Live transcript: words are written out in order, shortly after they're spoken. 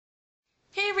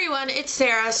everyone, it's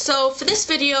Sarah. So for this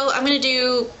video, I'm going to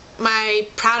do my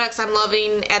products I'm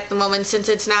loving at the moment since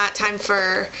it's not time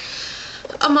for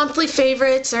a monthly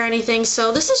favorites or anything.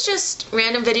 So this is just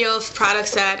random video of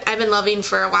products that I've been loving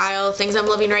for a while, things I'm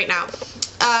loving right now.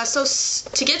 So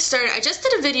to get started, I just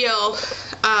did a video,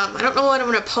 I don't know when I'm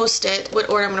going to post it, what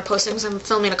order I'm going to post it because I'm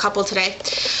filming a couple today,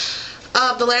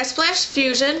 of the Lash Blast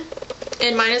Fusion,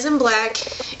 and mine is in black,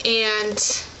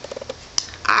 and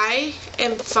I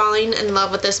am falling in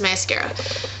love with this mascara.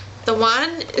 The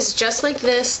wand is just like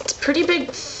this. It's a pretty big,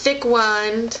 thick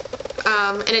wand,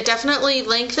 and it definitely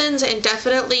lengthens and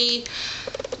definitely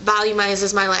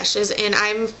volumizes my lashes, and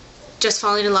I'm just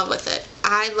falling in love with it.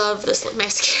 I love this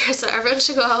mascara, so everyone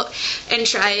should go out and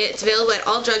try it. It's available at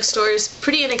all drugstores,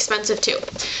 pretty inexpensive too.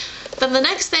 Then the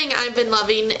next thing I've been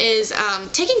loving is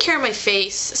taking care of my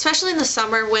face, especially in the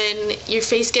summer when your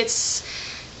face gets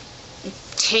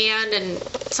tanned and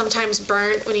sometimes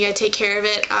burnt when you gotta take care of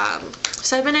it.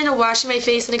 So I've been into washing my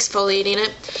face and exfoliating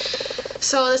it.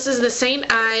 So this is the St.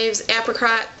 Ives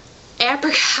Apricot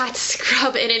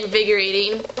Scrub and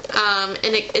Invigorating,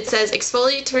 and it says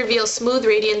exfoliate to reveal smooth,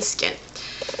 radiant skin.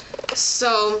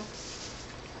 So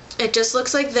it just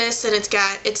looks like this, and it's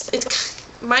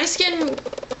my skin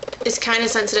is kind of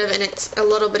sensitive and it's a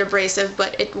little bit abrasive,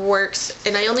 but it works,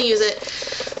 and I only use it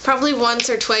probably once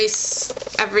or twice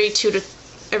every 2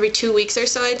 weeks or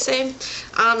so, I'd say.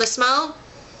 The smell,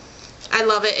 I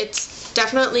love it. It's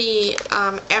definitely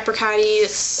apricot-y,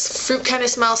 fruit kind of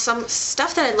smell, some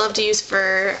stuff that I'd love to use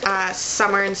for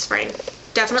summer and spring.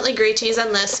 Definitely great to use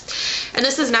on this. And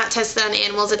this is not tested on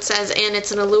animals, it says, and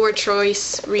it's an Allure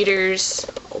Choice Readers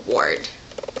Award.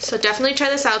 So definitely try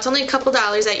this out. It's only a couple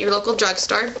dollars at your local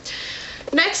drugstore.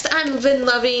 Next, I've been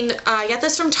loving, I got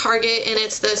this from Target, and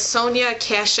it's the Sonia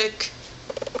Kashuk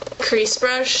crease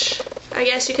brush, I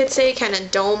guess you could say, kind of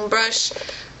dome brush.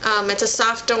 It's a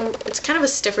soft dome, it's kind of a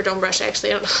stiffer dome brush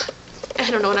actually, I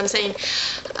don't know what I'm saying.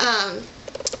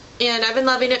 And I've been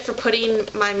loving it for putting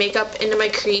my makeup into my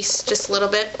crease just a little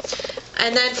bit.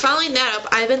 And then following that up,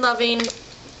 I've been loving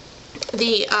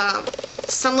the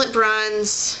Sunlit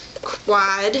Bronze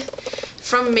Quad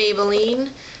from Maybelline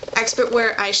Expert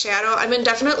Wear Eyeshadow. I've been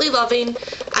definitely loving,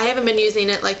 I haven't been using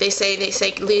it like they say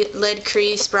lid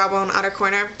crease, brow bone, outer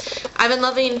corner. I've been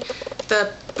loving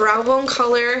the brow bone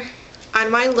color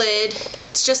on my lid.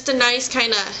 It's just a nice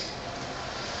kind of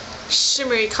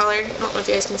shimmery color. I don't know if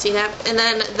you guys can see that. And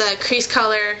then the crease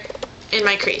color in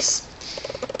my crease.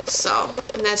 So,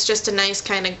 and that's just a nice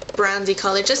kind of bronzy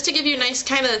color, just to give you a nice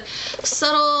kind of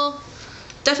subtle,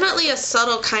 definitely a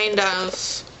subtle kind of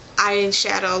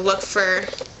eyeshadow look for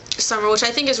summer, which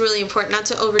I think is really important, not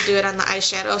to overdo it on the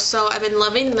eyeshadow. So I've been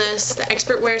loving this, the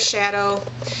Expert Wear Shadow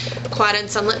Quad and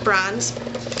Sunlit Bronze.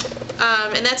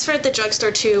 And that's for the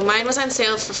drugstore too. Mine was on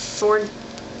sale for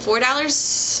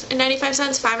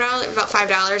 $4.95, $5, about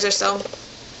 $5 or so.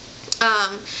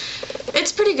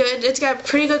 It's pretty good. It's got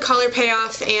pretty good color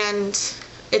payoff, and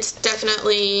it's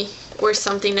definitely worth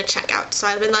something to check out. So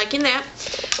I've been liking that.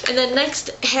 And then next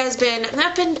has been,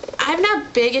 I'm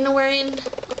not big into wearing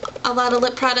a lot of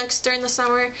lip products during the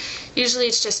summer. Usually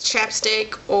it's just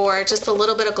chapstick or just a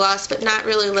little bit of gloss, but not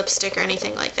really lipstick or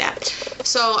anything like that.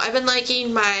 So I've been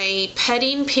liking my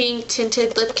Petting Pink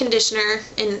Tinted Lip Conditioner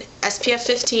in SPF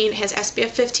 15. It has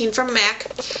SPF 15 from MAC.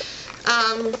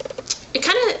 It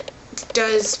kind of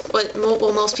does what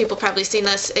most people probably seen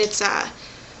this. It's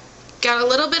got a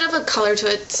little bit of a color to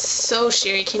it. It's so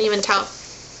sheer, you can't even tell.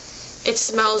 It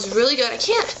smells really good.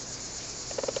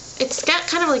 It's got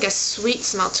kind of like a sweet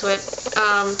smell to it.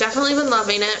 Definitely been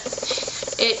loving it.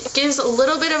 It gives a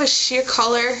little bit of a sheer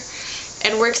color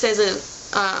and works as a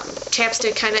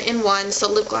chapstick kind of in one, so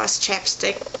lip gloss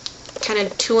chapstick, kind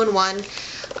of 2-in-1.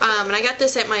 And I got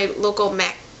this at my local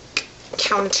MAC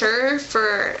counter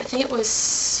for, I think it was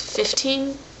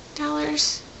 $15.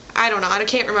 I don't know, I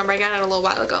can't remember, I got it a little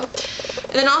while ago.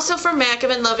 And then also from MAC, I've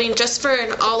been loving, just for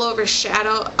an all-over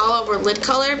shadow, all-over lid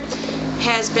color,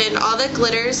 has been All That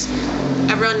Glitters.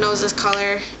 Everyone knows this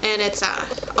color, and it's a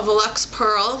Volux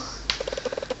Pearl.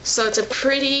 So it's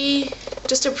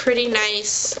just a pretty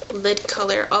nice lid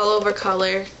color, all-over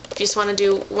color. If you just want to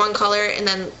do one color and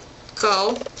then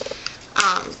go.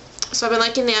 So I've been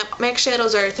liking that. MAC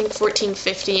shadows are, I think,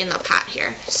 $14.50 in the pot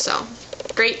here. So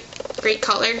great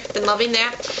color. Been loving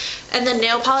that. And then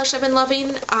nail polish I've been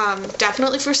loving,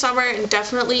 definitely for summer, and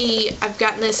definitely I've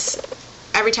gotten this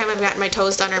every time I've gotten my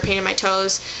toes done or painted my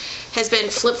toes, has been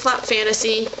Flip Flop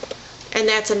Fantasy, and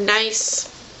that's a nice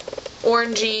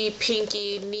orangey,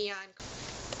 pinky, neon.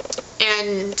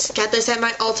 And got this at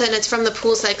my Ulta, and it's from the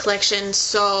Poolside collection,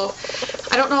 so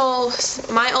I don't know,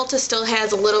 my Ulta still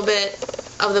has a little bit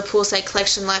of the Poolside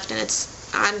collection left, and it's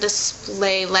on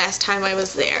display last time I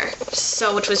was there,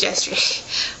 so which was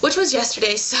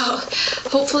yesterday. So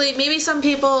hopefully, maybe some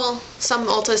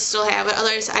Ultas still have it.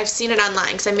 Others, I've seen it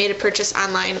online because I made a purchase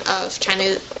online of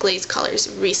China Glaze colors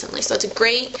recently. So it's a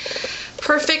great,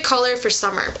 perfect color for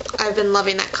summer. I've been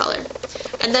loving that color.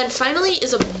 And then finally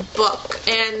is a book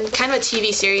and kind of a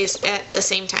TV series at the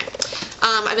same time.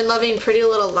 I've been loving Pretty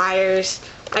Little Liars.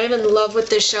 I am in love with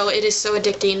this show. It is so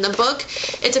addicting. The book,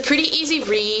 it's a pretty easy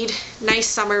read, nice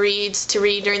summer reads to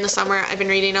read during the summer. I've been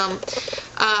reading them.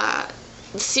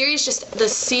 The series, the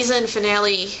season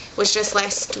finale was just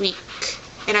last week,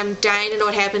 and I'm dying to know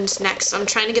what happens next. So I'm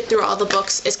trying to get through all the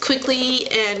books as quickly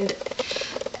as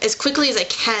I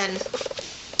can,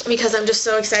 because I'm just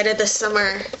so excited. The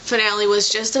summer finale was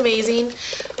just amazing.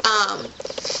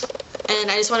 And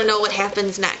I just want to know what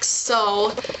happens next.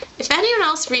 So if anyone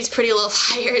else reads Pretty Little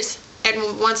Liars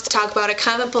and wants to talk about it,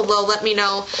 comment below. Let me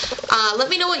know. Let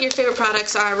me know what your favorite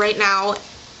products are right now.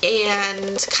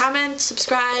 And comment,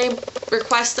 subscribe,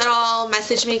 request at all,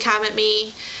 message me, comment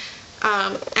me,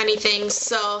 anything.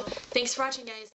 So thanks for watching, guys.